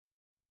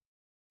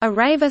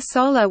Areva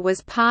Solar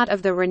was part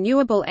of the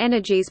renewable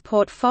energies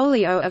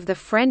portfolio of the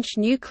French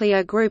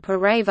nuclear group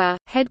Areva,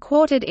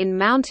 headquartered in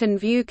Mountain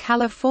View,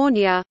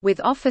 California,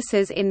 with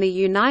offices in the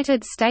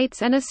United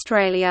States and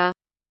Australia.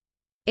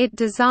 It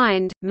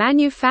designed,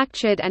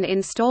 manufactured and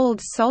installed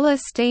solar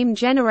steam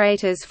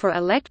generators for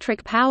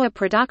electric power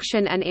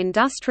production and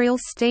industrial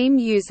steam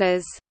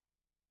users.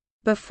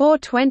 Before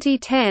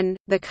 2010,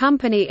 the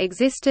company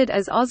existed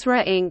as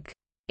Ausra Inc.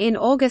 In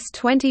August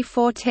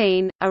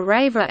 2014,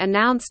 Areva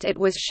announced it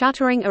was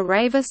shuttering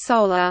Areva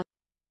Solar.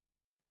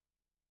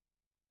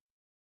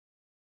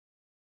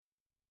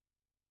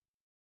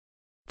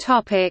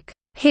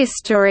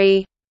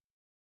 History.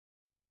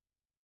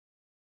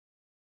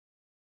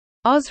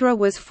 Ausra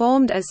was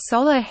formed as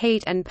Solar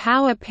Heat and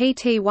Power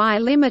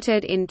Pty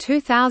Limited in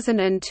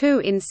 2002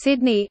 in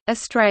Sydney,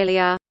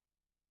 Australia.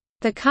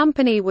 The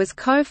company was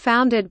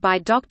co-founded by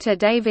Dr.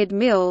 David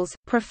Mills,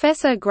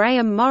 Professor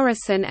Graham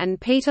Morrison and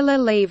Peter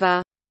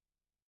Lelieva.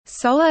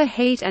 Solar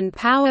Heat and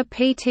Power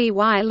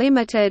Pty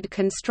Limited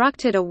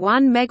constructed a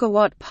 1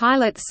 MW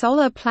pilot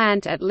solar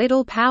plant at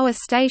Little Power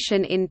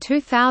Station in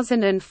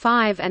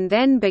 2005 and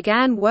then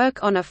began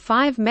work on a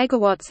 5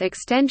 MW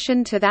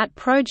extension to that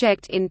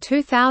project in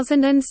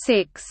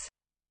 2006.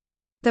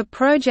 The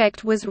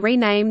project was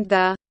renamed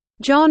the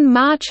John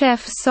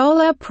Marcheff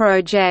Solar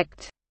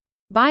Project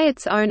by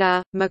its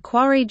owner,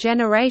 Macquarie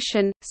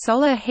Generation.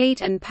 Solar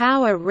Heat and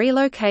Power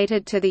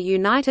relocated to the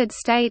United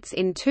States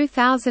in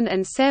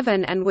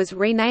 2007 and was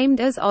renamed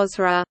as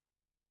Ausra.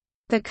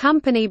 The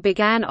company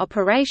began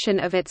operation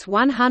of its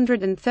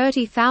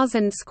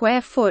 130,000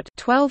 square foot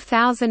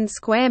 (12,000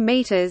 square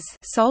meters)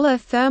 solar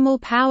thermal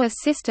power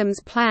systems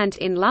plant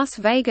in Las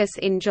Vegas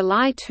in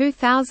July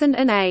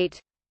 2008.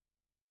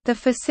 The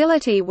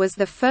facility was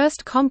the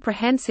first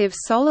comprehensive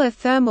solar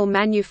thermal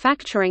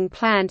manufacturing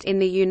plant in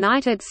the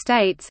United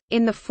States.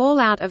 In the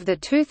fallout of the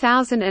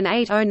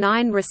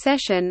 2008–09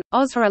 recession,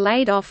 Ausra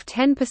laid off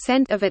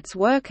 10% of its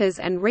workers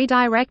and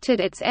redirected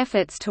its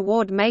efforts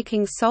toward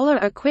making solar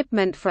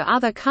equipment for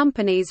other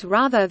companies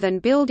rather than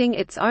building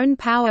its own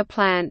power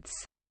plants.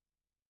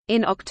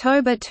 In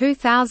October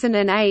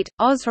 2008,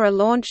 Ausra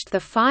launched the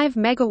 5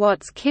 MW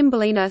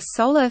Kimberlina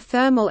solar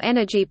thermal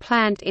energy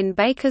plant in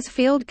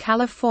Bakersfield,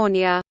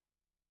 California.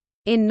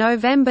 In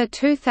November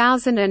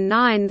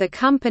 2009, the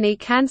company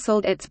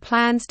cancelled its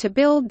plans to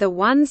build the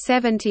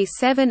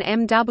 177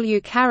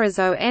 MW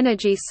Carrizo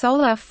Energy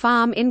solar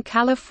farm in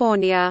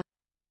California.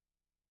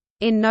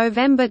 In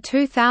November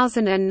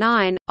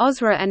 2009,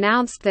 Ausra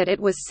announced that it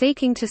was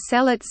seeking to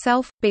sell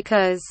itself,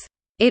 because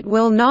it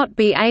will not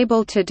be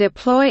able to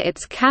deploy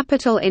its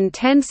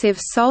capital-intensive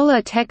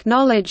solar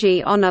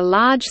technology on a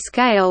large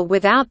scale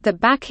without the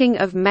backing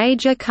of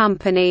major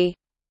company.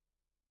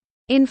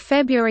 In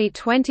February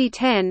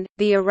 2010,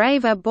 the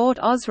Areva bought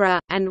Ausra,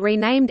 and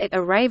renamed it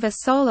Areva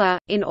Solar.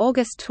 In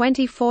August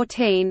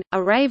 2014,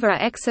 Areva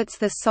exits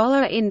the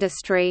solar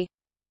industry.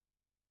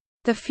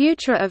 The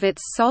future of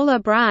its solar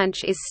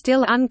branch is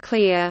still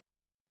unclear.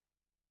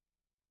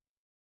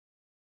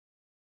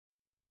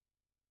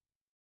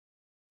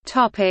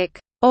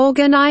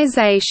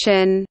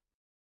 Organization.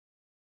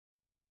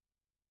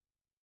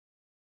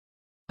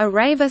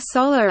 Areva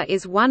Solar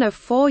is one of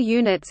 4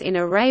 units in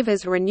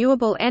Areva's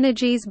Renewable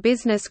Energies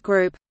business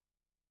group.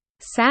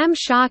 Sam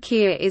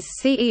Shakir is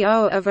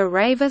CEO of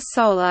Areva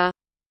Solar.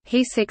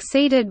 He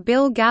succeeded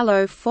Bill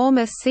Gallo,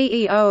 former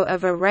CEO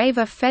of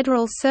Areva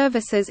Federal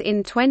Services,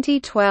 in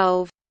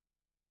 2012.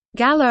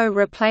 Gallo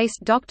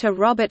replaced Dr.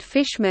 Robert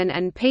Fishman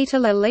and Peter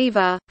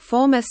Lelieva,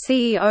 former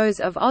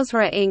CEOs of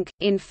Ausra Inc.,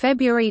 in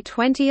February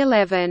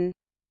 2011.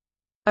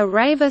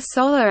 Areva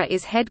Solar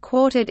is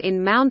headquartered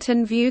in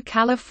Mountain View,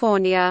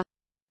 California.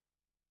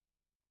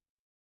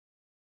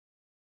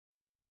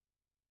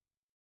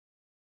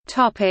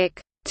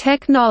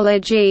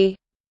 Technology.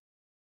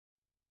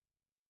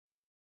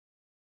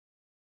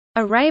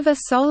 Areva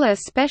Solar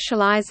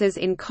specializes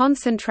in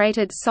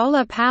concentrated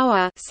solar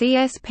power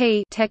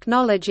 (CSP)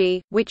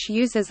 technology, which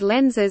uses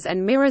lenses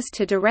and mirrors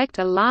to direct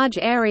a large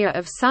area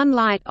of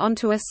sunlight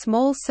onto a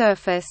small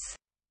surface.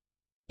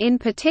 In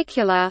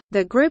particular,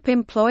 the group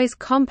employs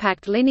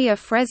compact linear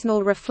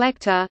Fresnel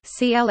reflector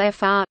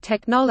 (CLFR)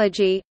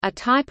 technology, a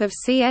type of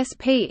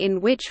CSP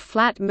in which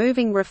flat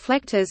moving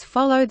reflectors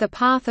follow the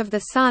path of the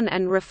sun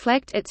and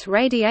reflect its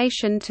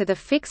radiation to the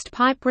fixed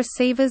pipe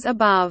receivers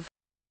above.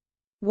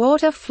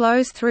 Water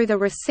flows through the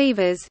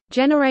receivers,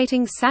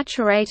 generating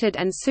saturated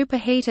and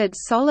superheated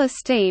solar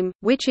steam,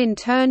 which in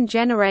turn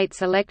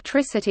generates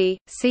electricity.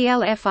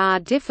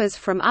 CLFR differs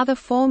from other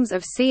forms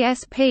of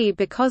CSP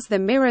because the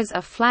mirrors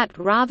are flat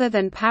rather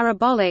than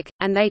parabolic,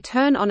 and they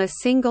turn on a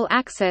single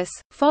axis,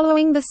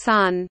 following the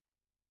sun.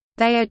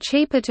 They are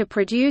cheaper to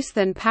produce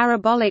than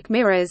parabolic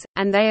mirrors,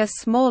 and they are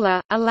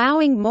smaller,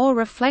 allowing more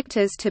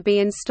reflectors to be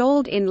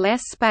installed in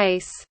less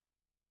space.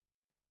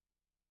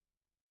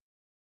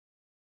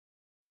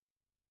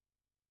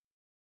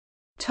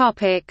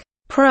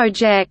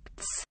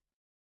 Projects.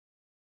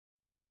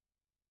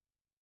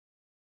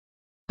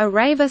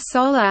 Areva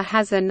Solar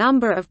has a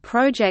number of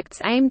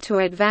projects aimed to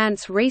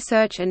advance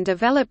research and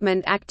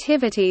development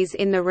activities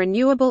in the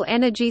renewable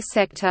energy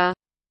sector.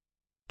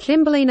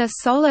 Kimballina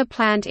Solar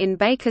Plant in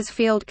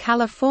Bakersfield,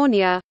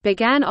 California,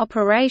 began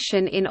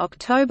operation in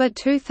October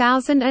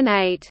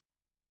 2008.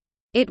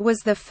 It was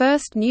the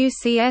first new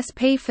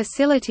CSP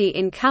facility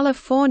in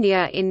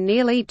California in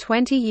nearly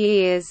 20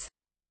 years.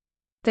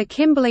 The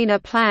Kimballina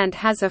plant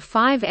has a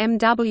 5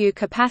 MW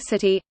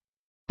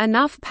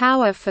capacity—enough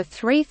power for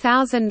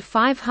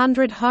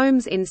 3,500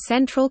 homes in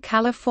Central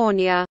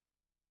California.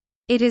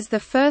 It is the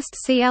first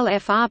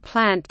CLFR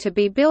plant to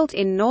be built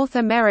in North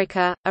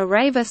America.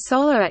 Areva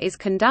Solar is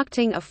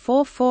conducting a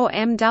 4.4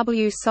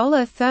 MW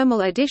solar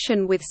thermal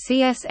addition with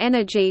CS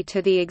Energy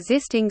to the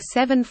existing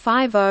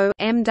 750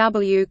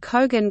 MW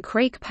Cogan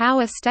Creek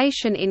Power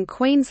Station in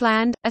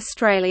Queensland,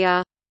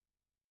 Australia.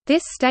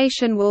 This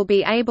station will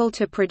be able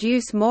to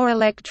produce more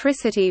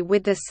electricity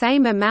with the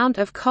same amount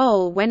of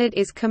coal when it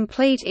is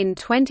complete in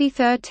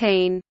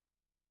 2013.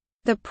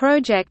 The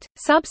project,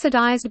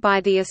 subsidised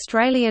by the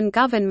Australian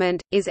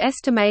government, is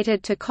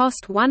estimated to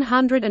cost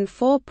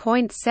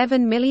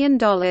 $104.7 million.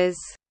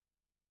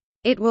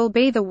 It will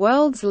be the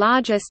world's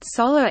largest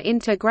solar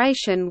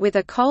integration with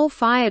a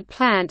coal-fired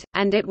plant,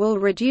 and it will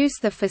reduce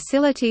the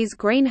facility's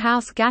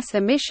greenhouse gas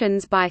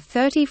emissions by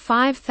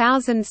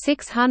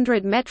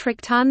 35,600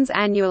 metric tonnes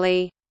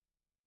annually.